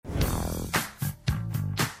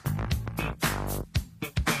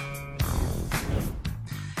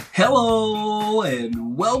Hello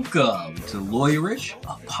and welcome to Lawyerish,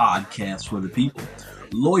 a podcast for the people.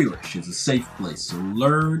 Lawyerish is a safe place to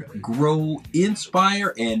learn, grow,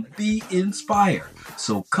 inspire, and be inspired.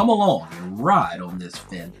 So come along and ride on this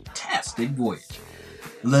fantastic voyage.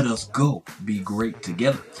 Let us go be great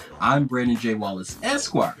together. I'm Brandon J. Wallace,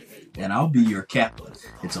 Esquire, and I'll be your captain.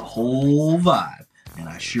 It's a whole vibe, and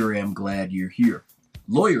I sure am glad you're here.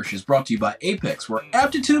 Lawyerish is brought to you by Apex, where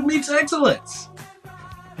aptitude meets excellence.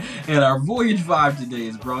 And our Voyage Vibe today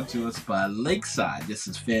is brought to us by Lakeside. This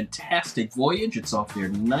is Fantastic Voyage. It's off their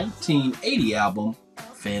 1980 album,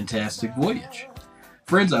 Fantastic Voyage.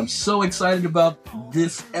 Friends, I'm so excited about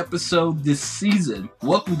this episode, this season.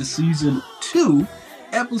 Welcome to Season 2,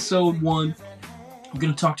 Episode 1. I'm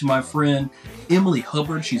going to talk to my friend Emily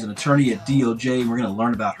Hubbard. She's an attorney at DOJ, and we're going to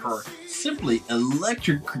learn about her simply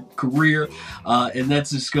electric career, and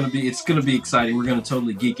that's just going to be, it's going to be exciting. We're going to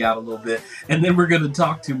totally geek out a little bit, and then we're going to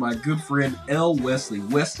talk to my good friend L. Wesley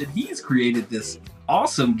Weston. He's created this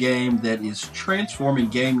awesome game that is transforming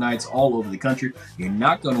game nights all over the country. You're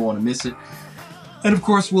not going to want to miss it. And of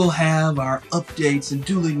course, we'll have our updates and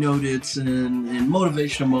duly noted and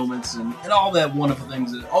motivational moments and all that wonderful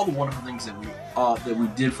things, all the wonderful things that we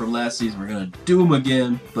did from last season. We're gonna do them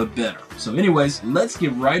again, but better. So, anyways, let's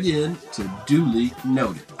get right in to duly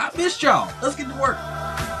noted. I missed y'all. Let's get to work.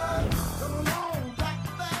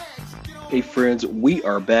 Hey friends, we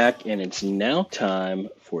are back, and it's now time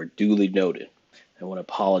for duly noted. I want to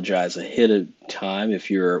apologize ahead of time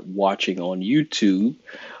if you're watching on YouTube.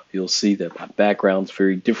 You'll see that my background's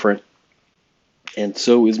very different, and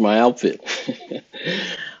so is my outfit.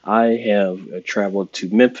 I have traveled to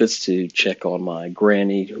Memphis to check on my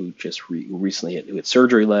granny, who just recently had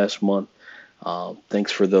surgery last month.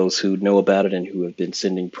 Thanks for those who know about it and who have been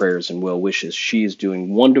sending prayers and well wishes. She is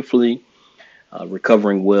doing wonderfully,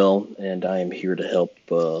 recovering well, and I am here to help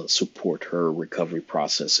support her recovery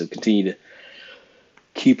process. So continue to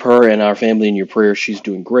keep her and our family in your prayers. She's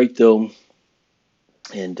doing great, though.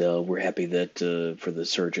 And we're happy that for the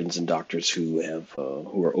surgeons and doctors who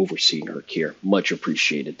are overseeing her care, much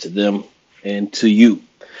appreciated to them and to you.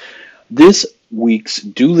 This week's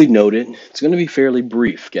duly noted, it's going to be fairly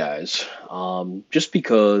brief, guys, just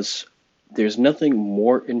because there's nothing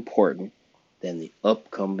more important than the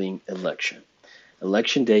upcoming election.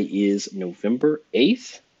 Election day is November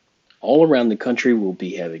 8th. All around the country, we'll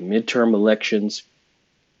be having midterm elections.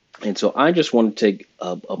 And so I just want to take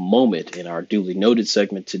a moment in our duly noted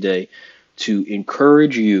segment today to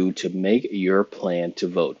encourage you to make your plan to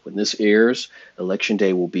vote. When this airs, Election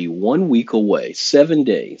Day will be 1 week away, 7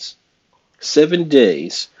 days. 7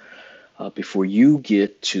 days before you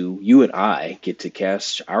and I get to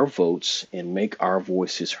cast our votes and make our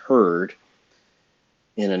voices heard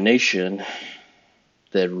in a nation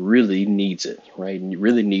that really needs it, right?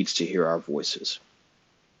 Really needs to hear our voices.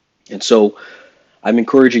 And so I'm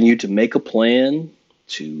encouraging you to make a plan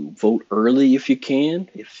to vote early if you can.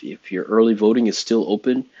 If your early voting is still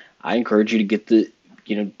open, I encourage you to get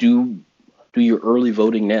do your early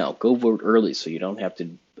voting now. Go vote early so you don't have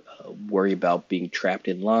to worry about being trapped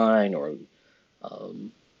in line or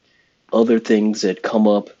other things that come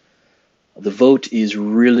up. The vote is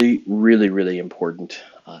really, really, really important.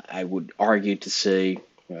 I would argue to say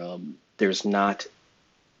there's not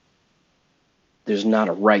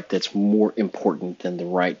a right that's more important than the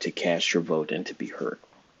right to cast your vote and to be heard.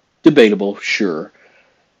 Debatable, sure.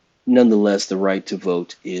 Nonetheless, the right to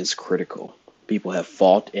vote is critical. People have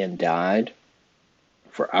fought and died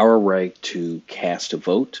for our right to cast a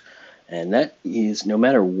vote, and that is no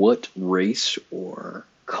matter what race or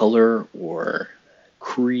color or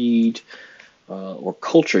creed or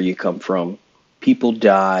culture you come from, people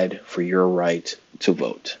died for your right to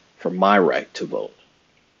vote, for my right to vote.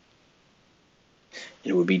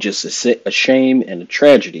 It would be just a shame and a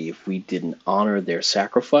tragedy if we didn't honor their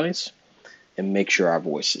sacrifice and make sure our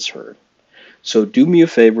voice is heard. So do me a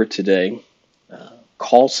favor today.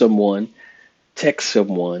 Call someone, text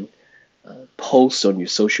someone, post on your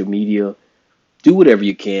social media. Do whatever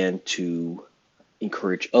you can to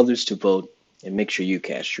encourage others to vote and make sure you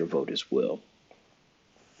cast your vote as well.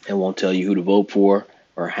 I won't tell you who to vote for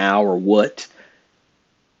or how or what,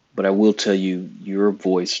 but I will tell you, your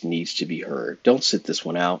voice needs to be heard. Don't sit this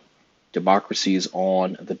one out. Democracy is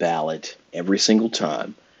on the ballot every single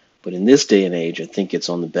time. But in this day and age, I think it's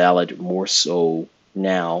on the ballot more so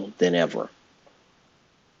now than ever.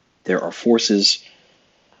 There are forces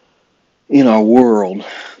in our world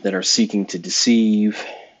that are seeking to deceive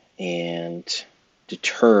and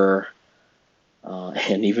deter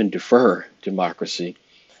and even defer democracy.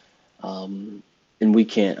 And we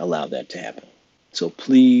can't allow that to happen. So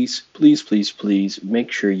please, please, please, please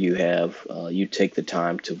make sure you take the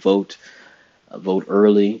time to vote. Vote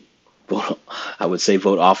early. Vote, I would say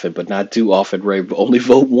vote often, but not too often, right? Only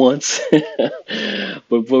vote once,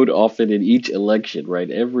 but vote often in each election,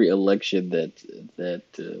 right? Every election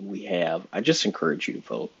that we have, I just encourage you to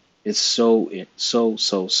vote. It's so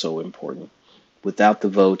important. Without the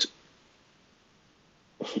vote,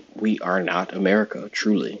 we are not America,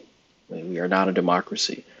 truly. We are not a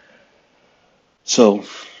democracy. So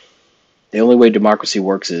the only way democracy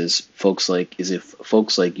works is if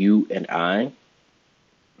folks like you and I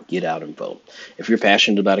get out and vote. If you're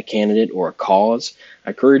passionate about a candidate or a cause, I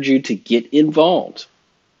encourage you to get involved.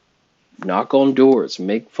 Knock on doors,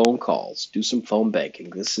 make phone calls, do some phone banking.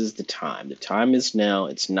 This is the time. The time is now.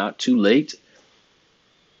 It's not too late,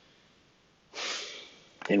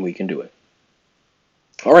 and we can do it.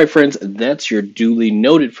 All right, friends, that's your duly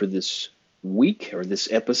noted for this week or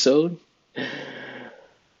this episode.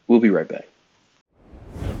 We'll be right back.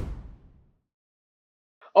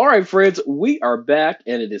 All right, friends, we are back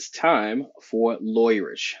and it is time for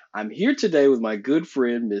Lawyerish. I'm here today with my good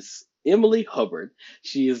friend, Miss Emily Hubbard.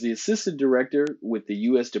 She is the Assistant Director with the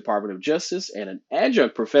U.S. Department of Justice and an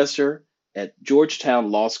adjunct professor at Georgetown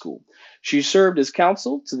Law School. She served as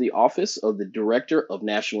counsel to the Office of the Director of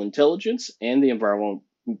National Intelligence and the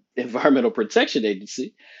Environmental Protection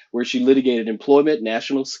Agency, where she litigated employment,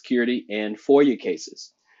 national security, and FOIA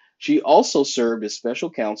cases. She also served as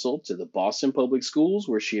special counsel to the Boston Public Schools,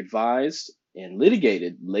 where she advised and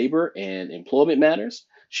litigated labor and employment matters.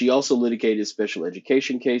 She also litigated special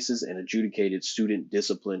education cases and adjudicated student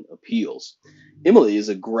discipline appeals. Emily is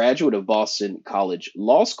a graduate of Boston College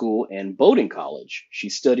Law School and Bowdoin College. She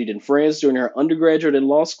studied in France during her undergraduate and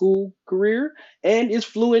law school career and is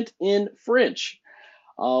fluent in French.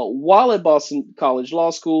 While at Boston College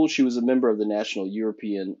Law School, she was a member of the National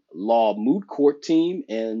European Law Moot Court team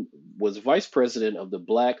and was vice president of the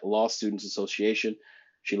Black Law Students Association.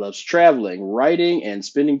 She loves traveling, writing, and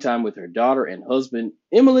spending time with her daughter and husband.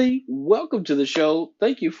 Emily, welcome to the show.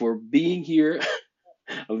 Thank you for being here.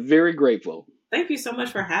 I'm very grateful. Thank you so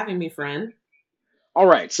much for having me, friend. All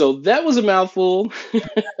right, so that was a mouthful.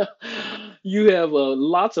 You have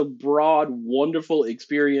lots of broad, wonderful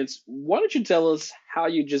experience. Why don't you tell us how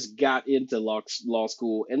you just got into law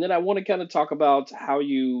school? And then I want to kind of talk about how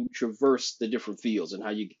you traversed the different fields and how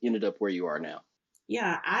you ended up where you are now.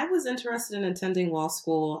 Yeah, I was interested in attending law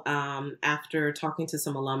school after talking to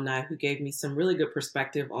some alumni who gave me some really good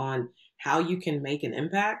perspective on how you can make an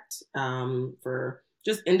impact for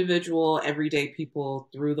just individual, everyday people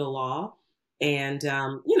through the law. And,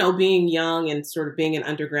 being young and sort of being an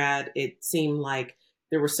undergrad, it seemed like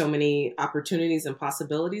there were so many opportunities and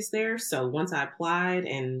possibilities there. So once I applied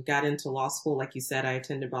and got into law school, like you said, I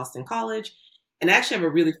attended Boston College. And I actually have a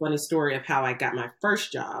really funny story of how I got my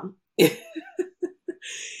first job.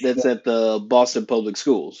 That's at the Boston Public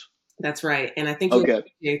Schools. That's right. And I think you'll Okay.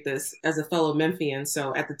 appreciate this as a fellow Memphian.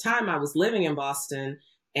 So at the time I was living in Boston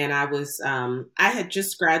and I had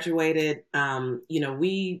just graduated.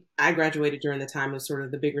 I graduated during the time of sort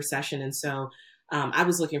of the big recession. And so I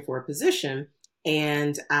was looking for a position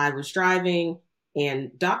and I was driving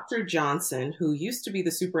and Dr. Johnson, who used to be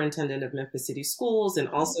the superintendent of Memphis City Schools and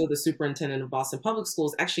also the superintendent of Boston Public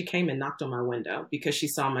Schools, actually came and knocked on my window because she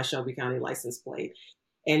saw my Shelby County license plate.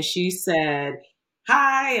 And she said,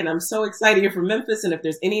 "Hi, and I'm so excited you're from Memphis. And if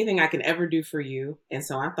there's anything I can ever do for you." And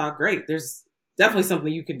so I thought, great, there's definitely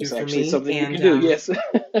something you could do It's for actually me. something you can And do. Yes.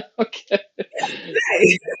 Okay.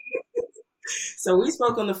 so we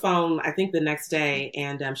spoke on the phone, I think the next day.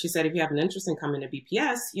 And she said, if you have an interest in coming to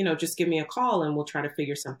BPS, just give me a call and we'll try to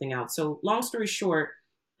figure something out. So long story short,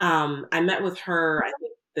 I met with her, I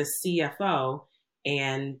think the CFO,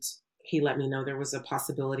 and he let me know there was a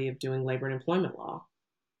possibility of doing labor and employment law.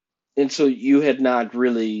 And so you had not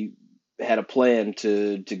really had a plan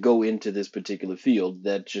to go into this particular field.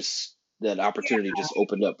 That opportunity just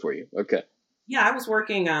opened up for you. Okay. Yeah, I was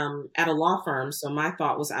working at a law firm, so my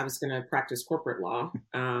thought was I was going to practice corporate law,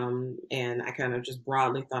 and I kind of just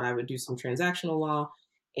broadly thought I would do some transactional law.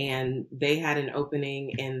 And they had an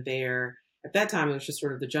opening in their at that time it was just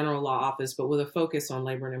sort of the general law office, but with a focus on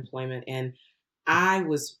labor and employment. And I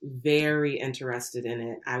was very interested in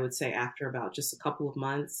it. I would say after about just a couple of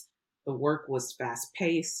months, the work was fast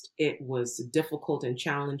paced. It was difficult and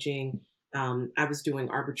challenging. I was doing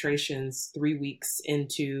arbitrations 3 weeks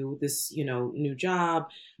into this, new job.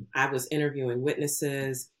 I was interviewing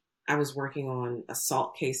witnesses. I was working on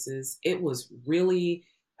assault cases. It was really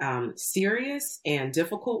serious and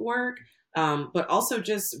difficult work, but also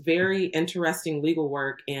just very interesting legal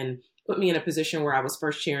work and put me in a position where I was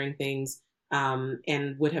first sharing things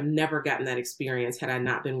and would have never gotten that experience had I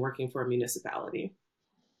not been working for a municipality.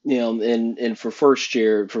 And for first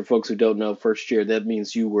year, for folks who don't know, first year, that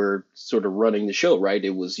means you were sort of running the show, right?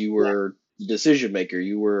 It was you Yeah. were the decision maker.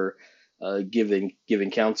 You were giving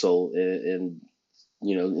counsel, and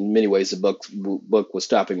in many ways, the book was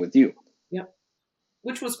stopping with you. Yep.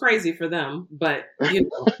 Which was crazy for them, but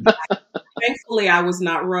thankfully I was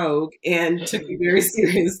not rogue and took it very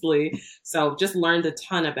seriously. So just learned a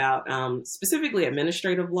ton about specifically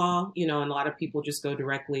administrative law, and a lot of people just go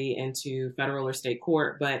directly into federal or state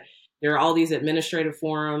court, but there are all these administrative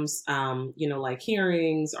forums, like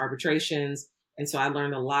hearings, arbitrations. And so I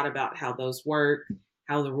learned a lot about how those work,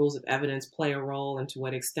 how the rules of evidence play a role, and to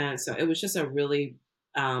what extent. So it was just it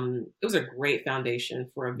was a great foundation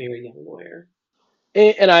for a very young lawyer.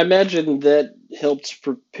 And I imagine that helped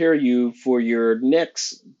prepare you for your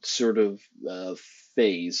next sort of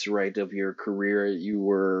phase, right, of your career. You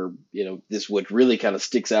were, this what really kind of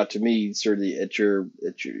sticks out to me, sort of at your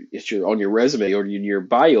on your resume or in your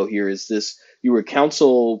bio here is this: you were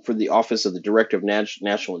counsel for the Office of the Director of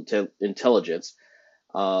National Intelligence,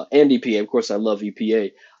 and EPA. Of course, I love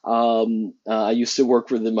EPA. I used to work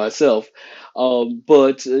for them myself,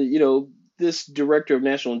 but this director of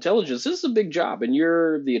national intelligence, this is a big job, and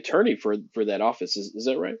you're the attorney for that office. Is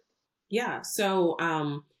that right? Yeah. So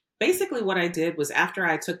basically, what I did was after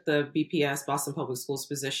I took the BPS, Boston Public Schools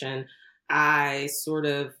position, I sort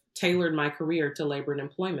of tailored my career to labor and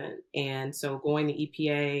employment. And so going to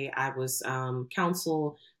EPA, I was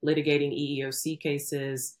counsel litigating EEOC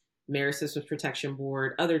cases, Merit Systems Protection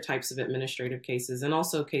Board, other types of administrative cases, and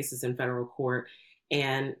also cases in federal court.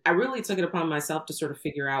 And I really took it upon myself to sort of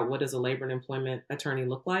figure out what does a labor and employment attorney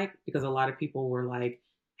look like, because a lot of people were like,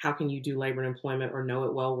 how can you do labor and employment or know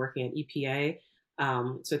it well working at EPA?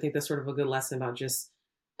 So I think that's sort of a good lesson about just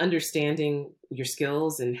understanding your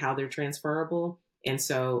skills and how they're transferable. And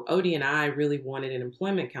so Odie and I really wanted an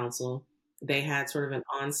employment counsel. They had sort of an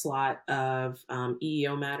onslaught of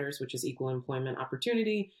EEO matters, which is equal employment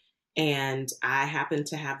opportunity. And I happened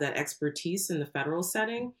to have that expertise in the federal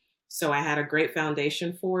setting. So I had a great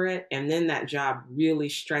foundation for it. And then that job really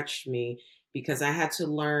stretched me because I had to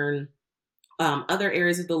learn other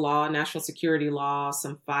areas of the law, national security law,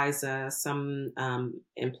 some FISA, some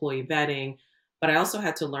employee vetting. But I also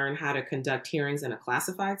had to learn how to conduct hearings in a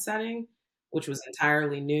classified setting, which was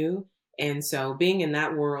entirely new. And so being in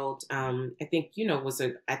that world, I think,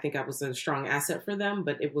 I think I was a strong asset for them,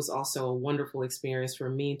 but it was also a wonderful experience for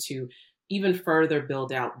me to even further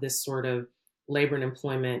build out this sort of labor and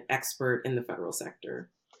employment expert in the federal sector.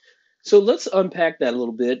 So let's unpack that a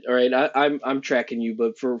little bit. All right, I'm tracking you,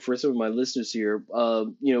 but for some of my listeners here,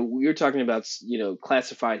 we're talking about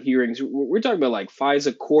classified hearings. We're talking about like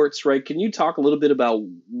FISA courts, right? Can you talk a little bit about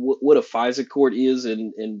what a FISA court is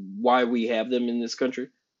and why we have them in this country?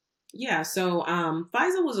 Yeah, so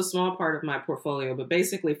FISA was a small part of my portfolio, but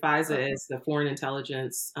basically Uh, FISA is the Foreign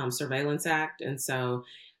Intelligence Surveillance Act. And so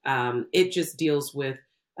it just deals with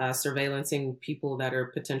surveillancing people that are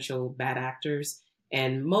potential bad actors.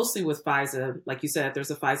 And mostly with FISA, like you said, there's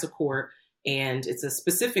a FISA court, and it's a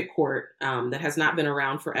specific court that has not been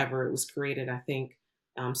around forever. It was created, I think,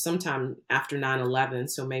 sometime after 9/11,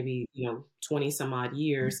 so maybe, 20 some odd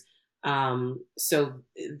years. So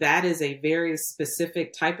that is a very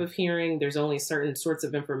specific type of hearing. There's only certain sorts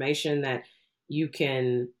of information that you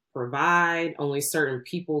can provide, only certain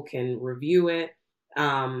people can review it.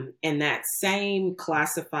 And that same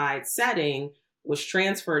classified setting was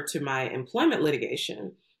transferred to my employment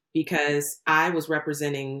litigation because I was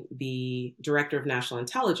representing the director of national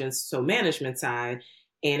intelligence, so management side,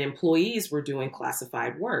 and employees were doing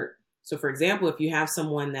classified work. So, for example, if you have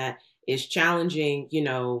someone that is challenging,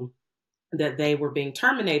 that they were being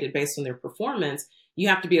terminated based on their performance, you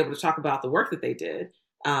have to be able to talk about the work that they did,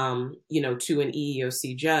 to an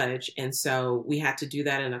EEOC judge. And so we had to do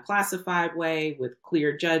that in a classified way with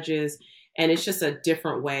clear judges. And it's just a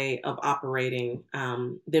different way of operating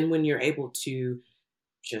than when you're able to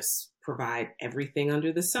just provide everything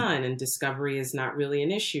under the sun and discovery is not really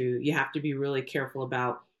an issue. You have to be really careful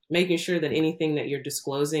about making sure that anything that you're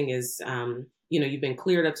disclosing is, you've been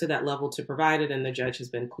cleared up to that level to provide it and the judge has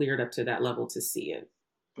been cleared up to that level to see it.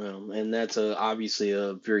 and that's obviously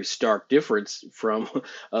a very stark difference from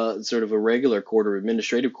sort of a regular court or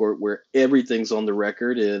administrative court where everything's on the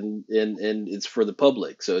record and it's for the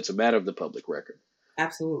public. So it's a matter of the public record.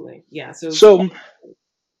 Absolutely. Yeah. So it's, So,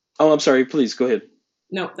 oh, I'm sorry. Please go ahead.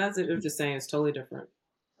 no, that's it. I'm just saying it's totally different.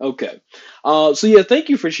 Okay. So yeah, thank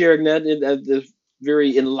you for sharing that.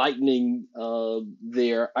 very enlightening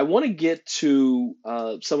there. I want to get to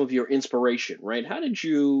some of your inspiration, right? How did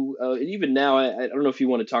you, and even now, I don't know if you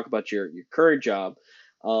want to talk about your current job,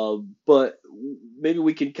 uh, but maybe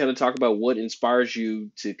we can kind of talk about what inspires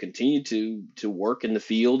you to continue to work in the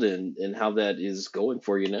field and how that is going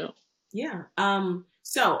for you now. Yeah.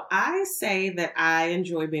 So I say that I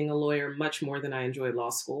enjoy being a lawyer much more than I enjoy law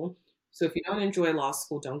school. So if you don't enjoy law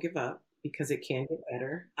school, don't give up because it can get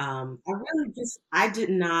better. I did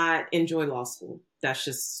not enjoy law school. That's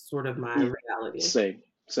just sort of my Mm, reality. same,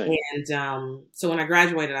 same. And so when I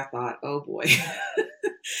graduated, I thought, oh boy,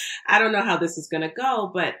 I don't know how this is going to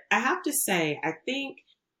go. But I have to say, I think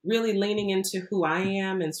really leaning into who I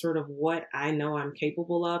am and sort of what I know I'm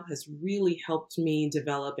capable of has really helped me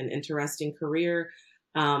develop an interesting career.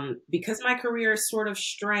 Because my career is sort of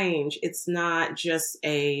strange. It's not just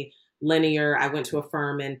a linear, I went to a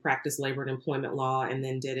firm and practiced labor and employment law and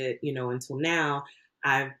then did it, until now.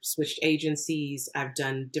 I've switched agencies. I've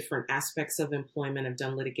done different aspects of employment. I've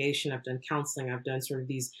done litigation. I've done counseling. I've done sort of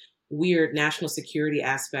these weird national security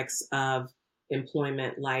aspects of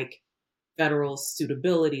employment, like federal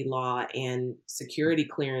suitability law and security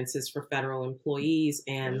clearances for federal employees.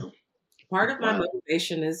 And Wow. part of my Wow.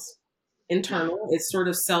 motivation is internal. It's sort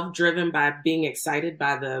of self driven by being excited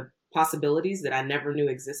by the possibilities that I never knew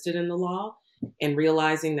existed in the law and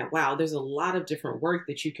realizing that, wow, there's a lot of different work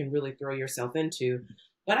that you can really throw yourself into.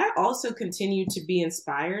 But I also continue to be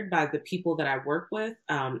inspired by the people that I work with,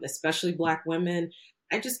 especially Black women.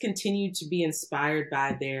 I just continue to be inspired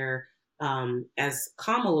by their, as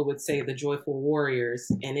Kamala would say, the joyful warriors.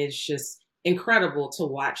 And it's just incredible to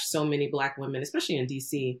watch so many Black women, especially in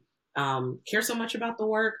DC, care so much about the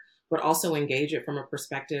work, but also engage it from a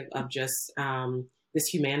perspective of just this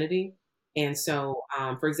humanity. And so,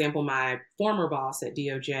 for example, my former boss at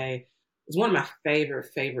DOJ was one of my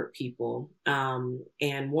favorite people.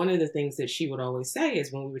 And one of the things that she would always say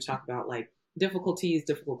is when we would talk about like difficulties,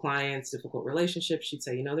 difficult clients, difficult relationships, she'd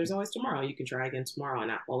say, there's always tomorrow. You can try again tomorrow. And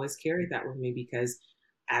I always carried that with me because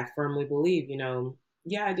I firmly believe,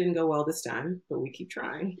 yeah, it didn't go well this time, but we keep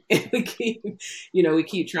trying and we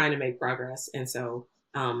keep trying to make progress. And so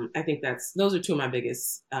I think those are two of my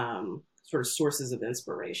biggest sort of sources of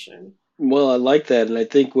inspiration. Well, I like that, and I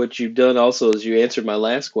think what you've done also is you answered my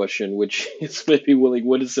last question, which is maybe willing,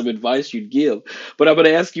 what is some advice you'd give? But I'm going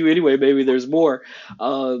to ask you anyway. Maybe there's more,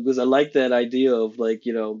 because I like that idea of like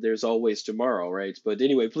there's always tomorrow, right? But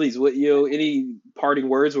anyway, please, what any parting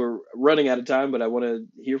words? We're running out of time, but I want to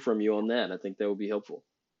hear from you on that. I think that would be helpful.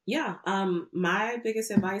 Yeah, my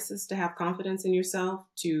biggest advice is to have confidence in yourself,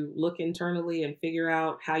 to look internally and figure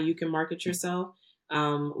out how you can market yourself.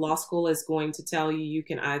 Law school is going to tell you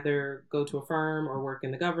can either go to a firm or work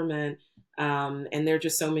in the government. And there are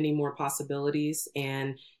just so many more possibilities,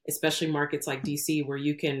 and especially markets like DC where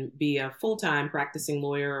you can be a full time practicing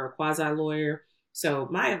lawyer or quasi lawyer. So,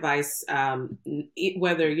 my advice,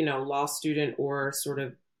 whether, law student or sort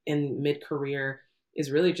of in mid career, is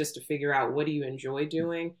really just to figure out what do you enjoy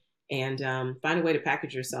doing and find a way to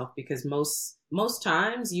package yourself because most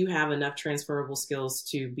times you have enough transferable skills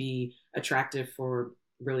to be attractive for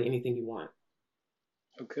really anything you want.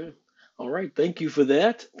 Okay. All right. Thank you for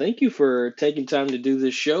that. Thank you for taking time to do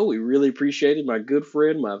this show. We really appreciate it, my good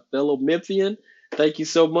friend, my fellow Memphian. Thank you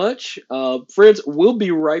so much. Friends, we'll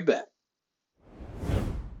be right back.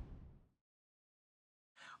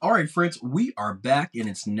 All right, friends, we are back, and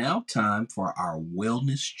it's now time for our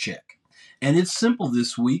wellness check. And it's simple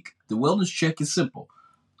this week. The wellness check is simple.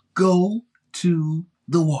 Go to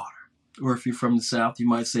the water. Or if you're from the South, you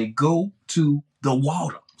might say, go to the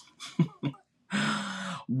water.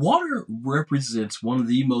 Water represents one of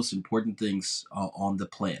the most important things on the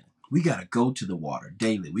planet. We got to go to the water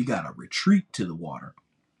daily. We got to retreat to the water.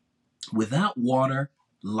 Without water,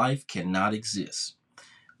 life cannot exist.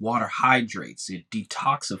 Water hydrates, it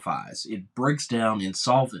detoxifies, it breaks down in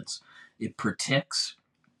solvents, it protects,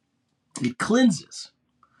 it cleanses.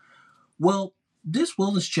 Well, this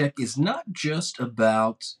wellness check is not just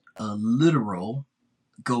about a literal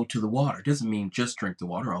go to the water. It doesn't mean just drink the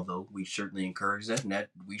water, although we certainly encourage that and that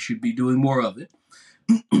we should be doing more of it.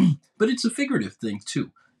 But it's a figurative thing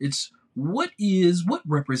too. It's what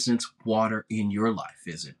represents water in your life?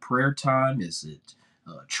 Is it prayer time? Is it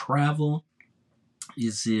travel?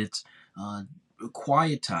 Is it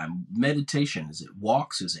quiet time, meditation? Is it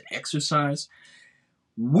walks? Is it exercise?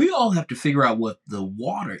 We all have to figure out what the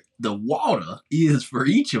water is for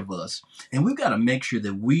each of us, and we've got to make sure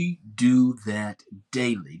that we do that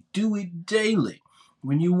daily. Do it daily.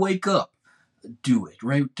 When you wake up, do it.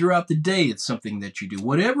 Right throughout the day, it's something that you do.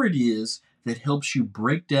 Whatever it is, that helps you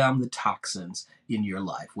break down the toxins in your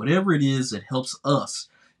life. Whatever it is that helps us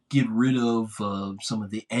get rid of some of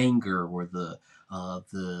the anger or the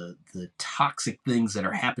toxic things that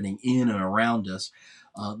are happening in and around us.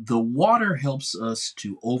 The water helps us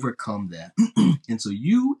to overcome that. And so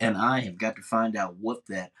you and I have got to find out what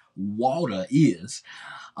that water is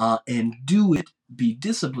and do it, be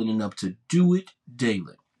disciplined enough to do it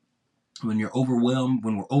daily. When we're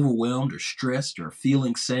overwhelmed or stressed or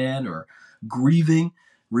feeling sad or grieving,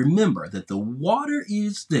 remember that the water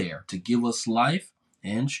is there to give us life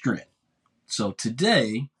and strength. So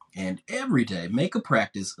today and every day, make a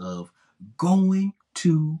practice of going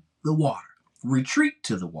to the water. Retreat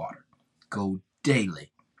to the water. Go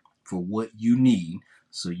daily for what you need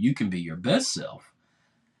so you can be your best self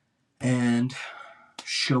and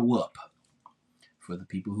show up for the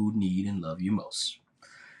people who need and love you most.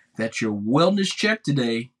 That's your wellness check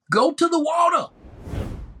today. Go to the water.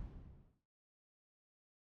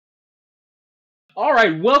 All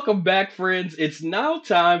right, welcome back, friends. It's now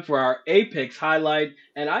time for our Apex highlight,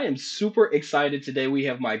 and I am super excited today. We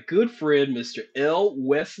have my good friend, Mr. L.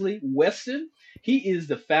 Wesley Weston. He is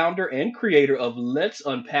the founder and creator of Let's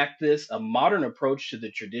Unpack This, a modern approach to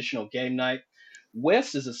the traditional game night.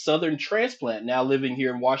 West is a Southern transplant now living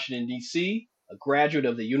here in Washington, D.C., a graduate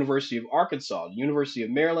of the University of Arkansas, the University of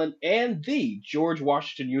Maryland, and the George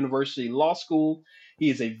Washington University Law School. He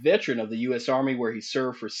is a veteran of the U.S. Army, where he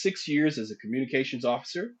served for 6 years as a communications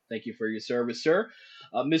officer. Thank you for your service, sir.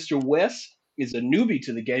 Mr. West is a newbie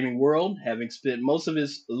to the gaming world, having spent most of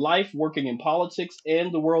his life working in politics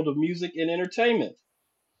and the world of music and entertainment.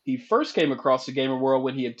 He first came across the gaming world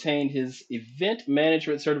when he obtained his event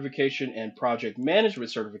management certification and project management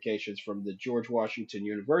certifications from the George Washington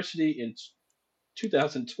University in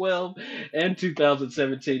 2012 and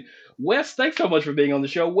 2017. Wes, thanks so much for being on the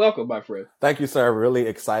show. Welcome, my friend. Thank you, sir. Really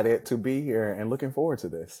excited to be here and looking forward to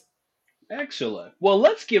this. Excellent. Well,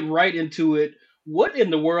 let's get right into it. What in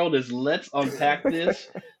the world is Let's Unpack This?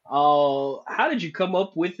 How did you come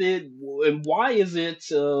up with it, and why is it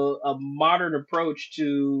a modern approach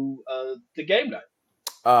to the game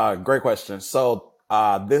night? Great question. So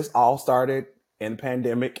this all started in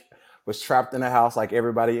pandemic. Was trapped in the house like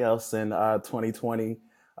everybody else in 2020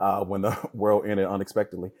 when the world ended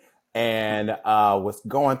unexpectedly, and was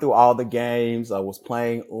going through all the games. I was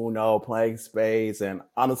playing Uno, playing Spades, and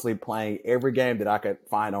honestly playing every game that I could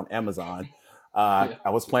find on Amazon. Yeah. I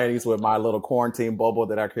was playing these with my little quarantine bubble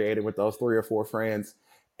that I created with those three or four friends.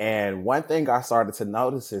 And one thing I started to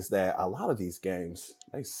notice is that a lot of these games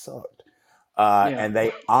they sucked. Yeah. And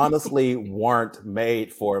they honestly weren't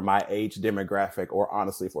made for my age demographic or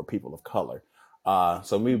honestly for people of color.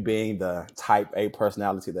 So me being the type A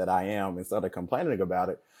personality that I am, instead of complaining about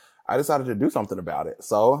it, I decided to do something about it.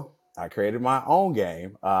 So I created my own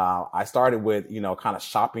game. I started with, kind of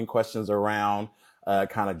shopping questions around,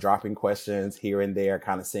 kind of dropping questions here and there,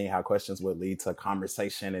 kind of seeing how questions would lead to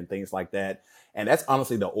conversation and things like that. And that's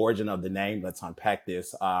honestly the origin of the name. Let's unpack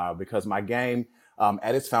this because my game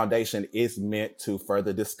at its foundation is meant to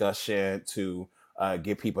further discussion, to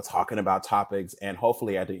get people talking about topics, and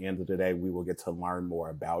hopefully at the end of the day, we will get to learn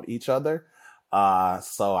more about each other.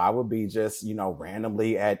 So I would be just,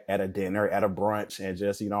 randomly at a dinner, at a brunch, and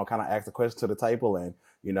just, kind of ask a question to the table and,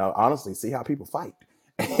 honestly see how people fight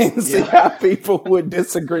and see Yeah. how people would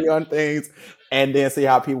disagree on things and then see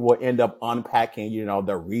how people would end up unpacking,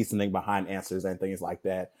 the reasoning behind answers and things like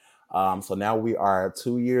that. So now we are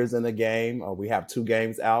 2 years in the game. We have two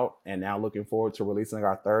games out, and now looking forward to releasing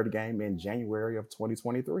our third game in January of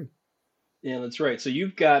 2023. Yeah, that's right. So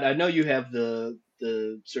you've got, I know you have the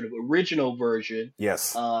sort of original version,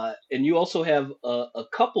 Yes. and you also have a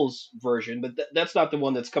couples version, but that's not the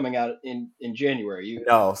one that's coming out in January.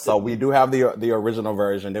 No, so we The do have the original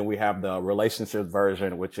version. Then we have the relationship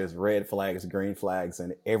version, which is red flags, green flags,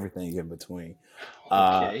 and everything in between.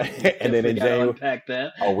 okay, we And then definitely in got to January, unpack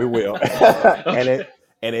that. oh, we will. and Okay. it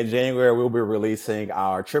and in January we'll be releasing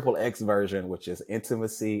our triple X version, which is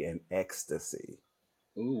intimacy and ecstasy.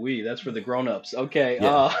 Ooh, that's for the grown-ups. Okay.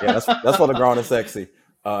 Yeah, yeah, that's for the grown and sexy.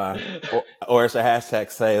 Or as the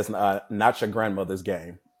hashtag says, not your grandmother's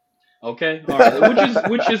game. Okay, all right.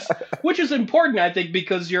 Which is important, I think,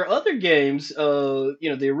 because your other games,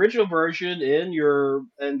 the original version and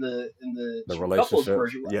the The couples relationship,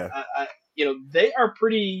 version, yeah. they are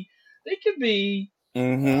pretty. They could be,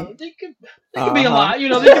 Mm-hmm. they could be a Uh-huh. lot. They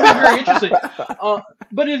could be very interesting. Uh,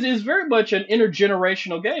 but it is very much an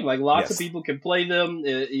intergenerational game. Like lots of Yes. people can play them.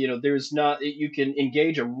 There's not you can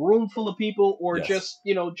engage a room full of people or Yes.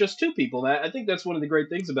 just two people. And I think that's one of the great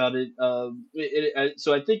things about it.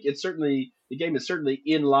 So I think it's certainly the game is certainly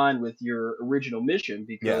in line with your original mission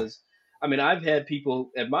Yeah. because I mean, I've had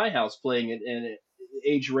people at my house playing it, and it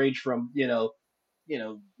age range from you know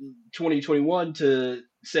 2021 to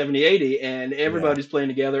 70, 80, and Yeah. everybody's playing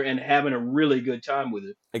together and having a really good time with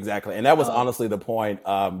it. Exactly. And that was Uh, honestly the point,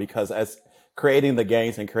 because as creating the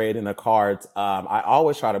games and creating the cards, I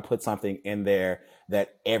always try to put something in there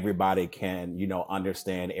that everybody can,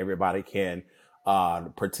 understand, everybody can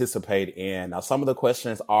participate in. Now, some of the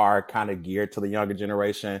questions are kind of geared to the younger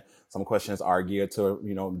generation. Some questions are geared to,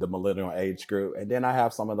 the millennial age group. And then I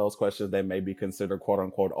have some of those questions that may be considered quote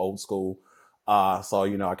unquote old school. So,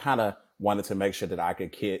 I kind of wanted to make sure that I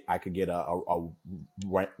could get a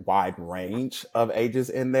wide range of ages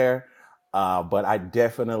in there. But I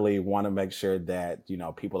definitely want to make sure that,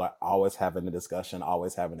 people are always having a discussion,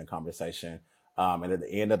 always having a conversation. And at the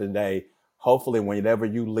end of the day, hopefully whenever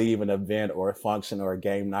you leave an event or a function or a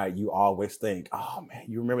game night, you always think, oh man,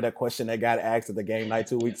 you remember that question that got asked at the game night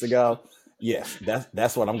 2 weeks yes. ago? Yes,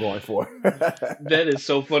 that's what I'm going for. That is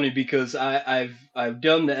so funny because I've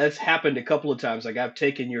done that. That's happened a couple of times. Like I've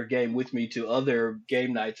taken your game with me to other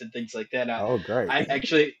game nights and things like that. Oh, great. I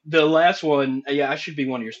actually the last one. Yeah, I should be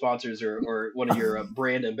one of your sponsors or one of your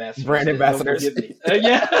brand ambassadors. Brand Don't ambassadors. forget me.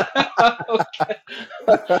 Yeah.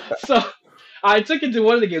 Okay. So I took it to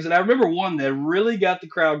one of the games, and I remember one that really got the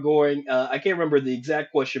crowd going. I can't remember the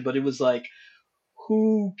exact question, but it was like,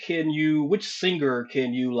 which singer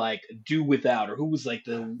can you like do without, or who was like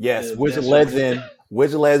Yes, the best or whatever.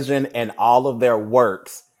 Which legend and all of their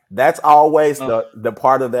works. That's always Oh, the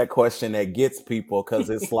part of that question that gets people, because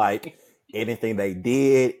it's like anything they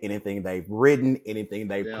did, anything they've written, anything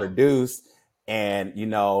they yeah. produced. And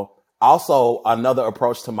also another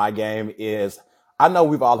approach to my game is, I know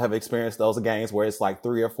we've all have experienced those games where it's like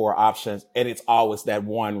three or four options and it's always that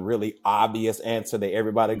one really obvious answer that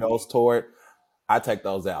everybody Mhm. goes toward. I take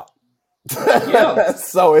those out. Yeah.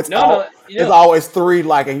 So No, no, it's yeah. always three,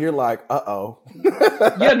 like, and you're like, uh-oh.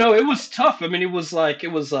 Yeah, no, it was tough. I mean, it was like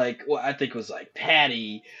well, I think it was like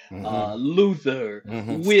Patty, Hmm. Luther,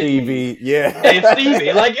 Hmm. Whitney, Stevie, yeah. and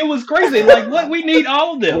Stevie. Like it was crazy. Like what we need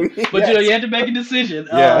all of them. But you Yes. had to make a decision.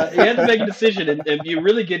 You had to make a Yeah. decision, and you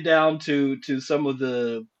really get down to some of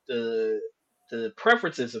the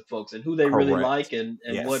preferences of folks and who they really Correct. like and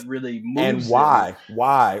what Yes. really And moves them. why?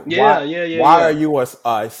 Why? Why? Yeah, yeah, yeah, Why are yeah. you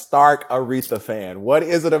a stark Aretha fan? What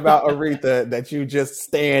is it about Aretha that you just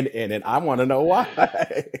stand in it? I want to know why.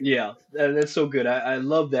 Yeah, that's so good. I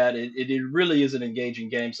love that. It really is an engaging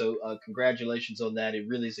game. So congratulations on that. It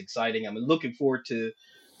really is exciting. I'm looking forward to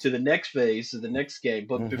the next phase, to the next game.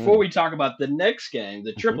 But before Hmm. we talk about the next game,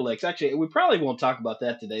 the Hmm. Triple X, actually, we probably won't talk about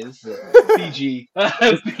that today. This is a PG This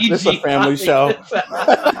is a PG family show.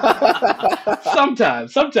 podcast.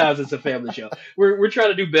 Sometimes it's a family show. We're trying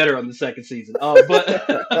to do better on the second season.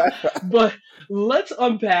 But but let's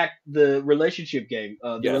unpack the relationship game,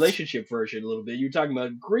 the Yes. relationship version a little bit. You're talking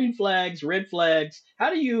about green flags, red flags. How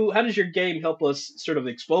does your game help us sort of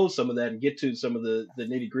expose some of that and get to some of the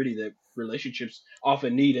nitty gritty that relationships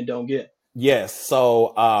often need and don't get? Yes.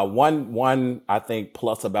 So one I think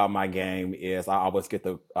plus about my game is I always get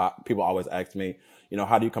the people always ask me,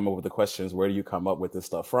 how do you come up with the questions? Where do you come up with this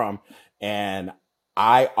stuff from? And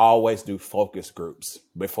I always do focus groups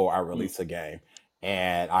before I Mm, release a game,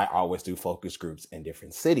 and I always do focus groups in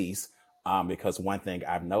different cities, because one thing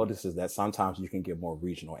I've noticed is that sometimes you can get more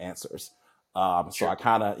regional answers. So I sure.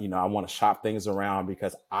 kind of, I want to shop things around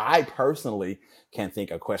because I personally can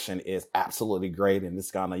think a question is absolutely great and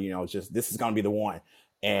it's gonna, just this is gonna be the one.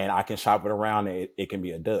 And I can shop it around and it can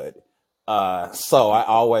be a dud. So I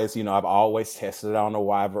always, I've always tested it on a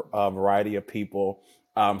wide variety of people.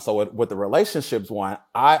 So with the relationships one,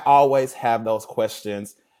 I always have those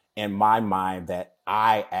questions in my mind that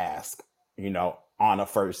I ask, on a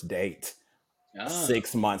first date, Ah,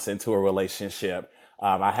 6 months into a relationship.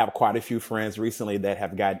 I have quite a few friends recently that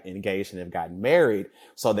have gotten engaged and have gotten married.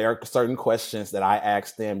 So there are certain questions that I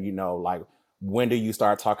ask them, like, when do you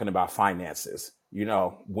start talking about finances?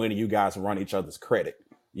 When do you guys run each other's credit?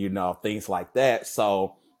 Things like that.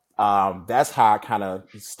 So that's how I kind of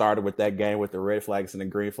started with that game with the red flags and the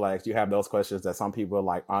green flags. You have those questions that some people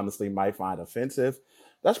like honestly might find offensive.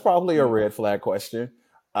 That's probably a mm, red flag question.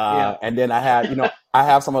 yeah. And then I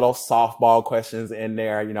have some of those softball questions in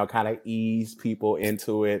there, kind of ease people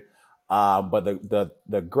into it. But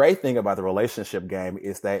the great thing about the relationship game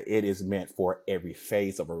is that it is meant for every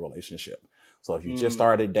phase of a relationship. So if you just Mm.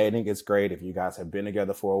 started dating, it's great. If you guys have been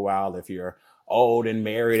together for a while, if you're old and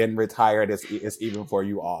married and retired, it's even for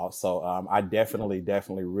you all. So I definitely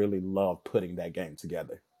really love putting that game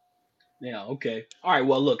together. Yeah, okay. All right,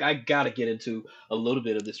 well, look, I got to get into a little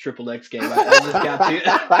bit of this Triple X game. I just got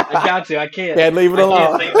to. I got to. I can't. Can't leave it I can't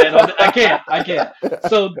alone. leave that on. I can't. I can't.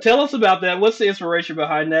 So tell us about that. What's the inspiration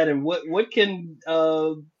behind that, and what can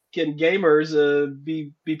gamers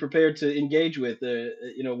be prepared to engage with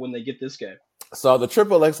when they get this game? So the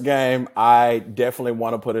Triple X game, I definitely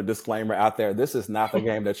want to put a disclaimer out there. This is not the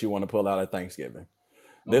game that you want to pull out at Thanksgiving.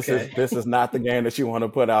 This is Okay. this is not the game that you want to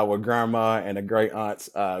put out with grandma and the great aunts,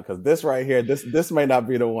 because this right here, this may not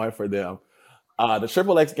be the one for them. The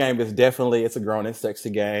Triple X game is definitely, it's a grown and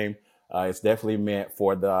sexy game. It's definitely meant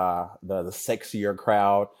for the sexier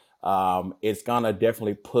crowd. It's gonna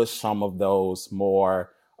definitely push some of those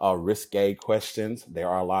more risque questions. There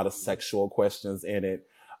are a lot of sexual questions in it.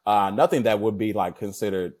 Nothing that would be like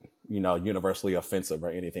considered, universally offensive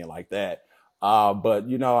or anything like that. But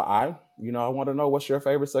I want to know, what's your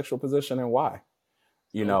favorite sexual position and why?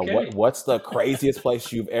 Okay. What's the craziest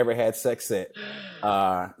place you've ever had sex at? There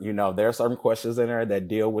are certain questions in there that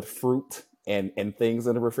deal with fruit and things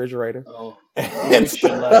in the refrigerator Oh, and ooh,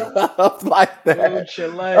 Chile, stuff like ooh, that.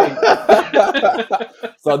 Chile.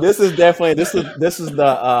 So this is definitely, this is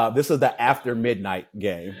the after midnight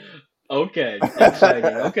game. Okay, exciting.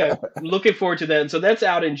 Okay, looking forward to that. And so that's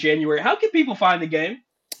out in January. How can people find the game?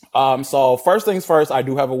 So first things first, I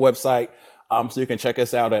do have a website. So you can check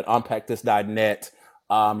us out at unpackthis.net.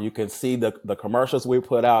 You can see the commercials we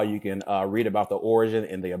put out. You can read about the origin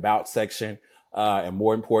in the about section. And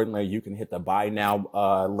more importantly, you can hit the buy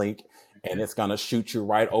now link, and it's going to shoot you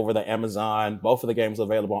right over the Amazon. Both of the games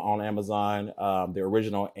available on Amazon, the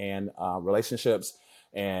original and relationships.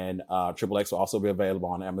 And Triple X will also be available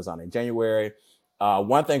on Amazon in January.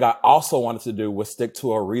 One thing I also wanted to do was stick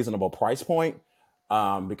to a reasonable price point,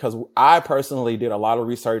 because I personally did a lot of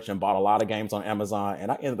research and bought a lot of games on Amazon,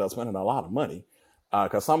 and I ended up spending a lot of money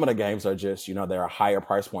because some of the games are just, they're a higher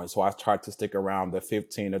price point. So I tried to stick around the $15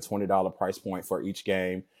 to $20 price point for each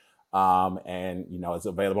game. And it's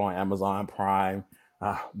available on Amazon Prime.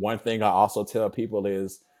 One thing I also tell people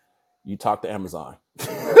is, you talk to Amazon.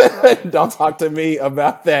 Don't talk to me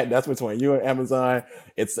about that. That's between you and Amazon.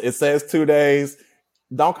 It says 2 days.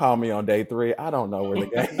 Don't call me on day 3. I don't know where the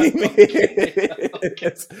Okay, game okay.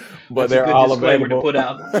 is, but That's a they're good all disclaimer to available. put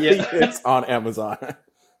out. Yeah. It's on Amazon.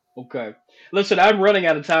 Okay. Listen, I'm running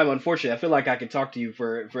out of time, unfortunately. I feel like I could talk to you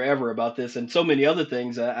for forever about this and so many other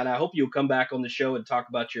things. And I hope you'll come back on the show and talk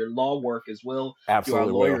about your law work as well, do our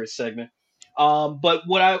Absolutely will. lawyers segment. But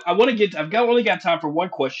what I want to get, only got time for one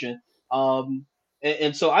question.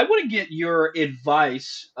 And so I want to get your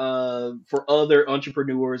advice for other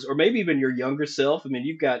entrepreneurs, or maybe even your younger self. I mean,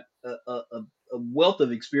 you've got a wealth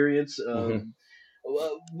of experience. Hmm.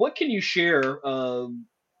 What can you share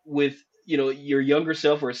with your younger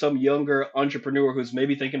self, or some younger entrepreneur who's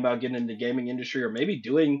maybe thinking about getting into the gaming industry, or maybe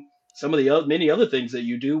doing some of the many other things that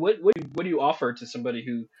you do? What do you offer to somebody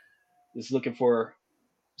who is looking for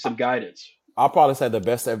some guidance? I'll probably say the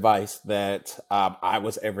best advice that I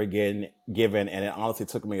was ever given, and it honestly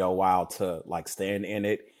took me a while to like stand in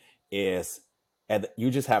it, is, and you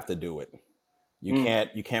just have to do it. Mm,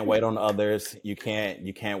 You can't wait on others. You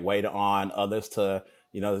can't wait on others to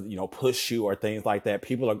push you or things like that.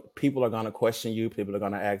 People are going to question you. People are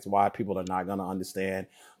going to ask why. People are not going to understand,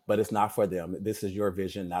 but it's not for them. This is your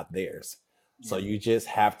vision, not theirs. So yeah, you just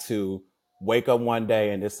have to wake up one day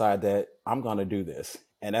and decide that I'm going to do this.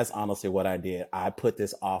 And that's honestly what I did. I put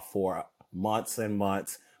this off for months and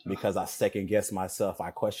months because I second guessed myself.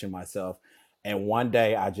 I questioned myself. And one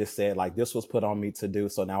day I just said, like, this was put on me to do.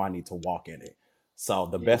 So now I need to walk in it. So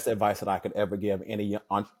the yeah. best advice that I could ever give any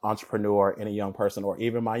entrepreneur, any young person, or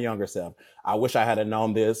even my younger self, I wish I had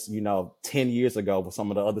known this, 10 years ago with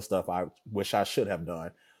some of the other stuff I wish I should have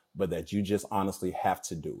done, but that you just honestly have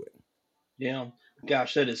to do Yeah,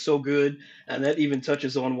 gosh, that is so good, and that even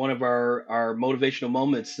touches on one of our motivational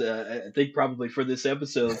moments. I think probably for this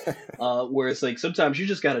episode, it. where it's like sometimes you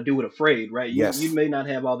just got to do it afraid, right? You Yes, may not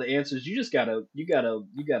have all the answers. You just gotta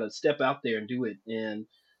step out there and do it, and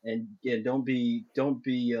don't be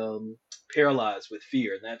paralyzed with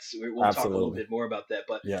fear. And we'll talk a little absolutely. bit more about that.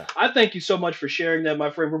 But Yeah. I thank you so much for sharing that, my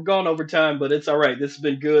friend. We're gone over time, but it's all right. This has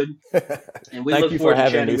been good, and we Thank look you for forward to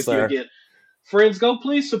having chatting me, with you sir. again. Friends, go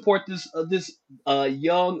please support this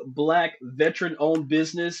young black veteran owned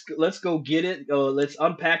business. Let's go get it. Let's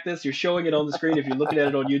unpack this. You're showing it on the screen if you're looking at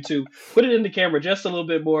it on YouTube. Put it in the camera just a little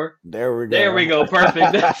bit more. There we There we go. go.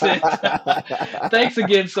 Perfect. That's it. Thanks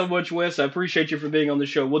again so much, Wes. I appreciate you for being on the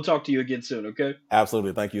show. We'll talk to you again soon, okay?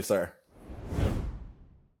 Absolutely. Thank you, sir.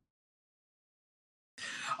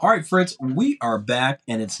 All right, friends, we are back,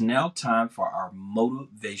 and it's now time for our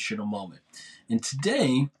motivational moment. And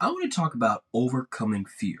today, I want to talk about overcoming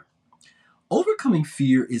fear. Overcoming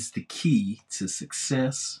fear is the key to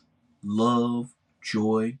success, love,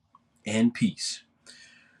 joy, and peace.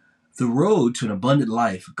 The road to an abundant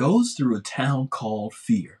life goes through a town called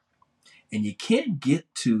fear, and you can't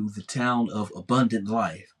get to the town of abundant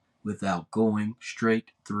life without going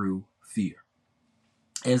straight through fear.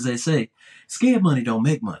 As they say, scared money don't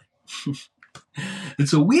make money. And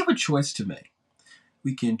so we have a choice to make.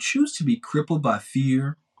 We can choose to be crippled by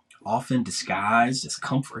fear, often disguised as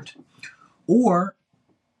comfort, or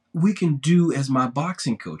we can do as my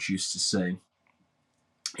boxing coach used to say,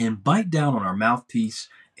 and bite down on our mouthpiece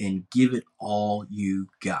and give it all you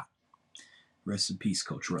got. Rest in peace,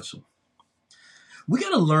 Coach Russell. We got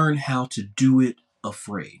to learn how to do it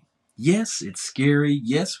afraid. Yes, it's scary.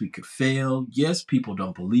 Yes, we could fail. Yes, people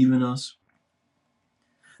don't believe in us.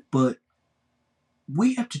 But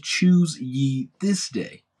we have to choose ye this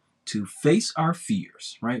day to face our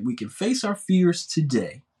fears, right? We can face our fears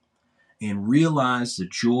today and realize the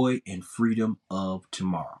joy and freedom of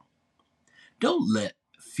tomorrow. Don't let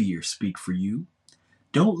fear speak for you.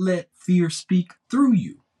 Don't let fear speak through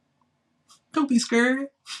you. Don't be scared.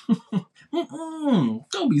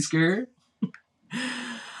 Don't be scared.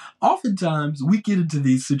 Oftentimes, we get into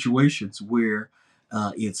these situations where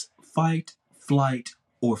it's fight, flight,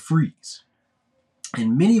 or freeze.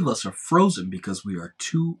 And many of us are frozen because we are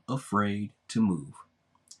too afraid to move.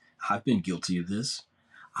 I've been guilty of this.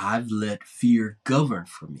 I've let fear govern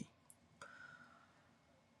for me.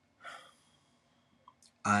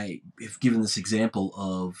 I have given this example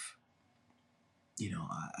of,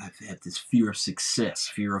 I've had this fear of success,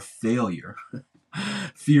 fear of failure,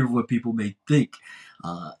 fear of what people may think,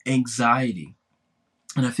 anxiety.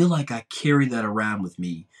 And I feel like I carry that around with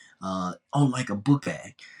me on like a book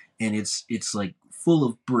bag. And it's like full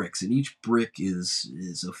of bricks. And each brick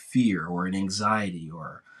is a fear or an anxiety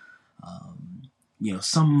or,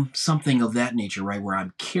 something of that nature, right? Where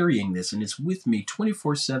I'm carrying this and it's with me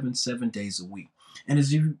 24/7, 7 days a week. And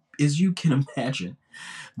as you can imagine,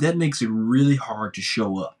 that makes it really hard to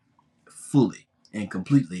show up fully and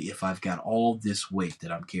completely if I've got all this weight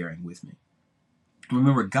that I'm carrying with me.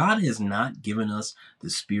 Remember, God has not given us the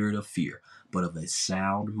spirit of fear, but of a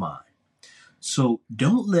sound mind. So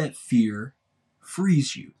don't let fear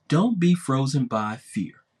freeze you. Don't be frozen by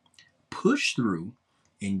fear. Push through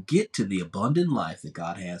and get to the abundant life that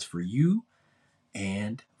God has for you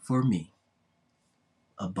and for me.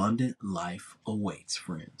 Abundant life awaits,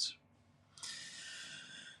 friends.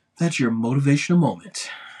 That's your motivational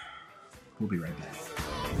moment. We'll be right back.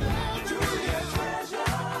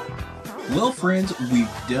 Well, friends,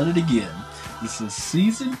 we've done it again. This is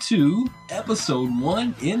Season 2, Episode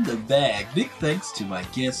 1 in the bag. Big thanks to my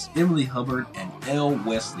guests, Emily Hubbard and L.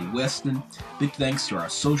 Wesley Weston. Big thanks to our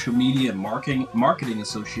social media and marketing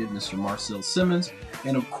associate, Mr. Marcel Simmons.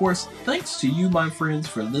 And of course, thanks to you, my friends,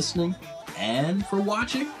 for listening and for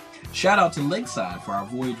watching. Shout out to Lakeside for our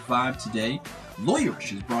Voyage Vibe today.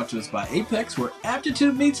 Lawyerish is brought to us by Apex, where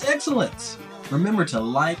aptitude meets excellence. Remember to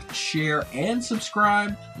like, share, and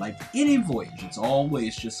subscribe. Like any voyage, it's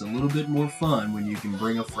always just a little bit more fun when you can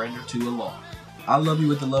bring a friend or two along. I love you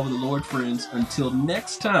with the love of the Lord, friends. Until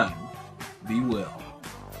next time, be well.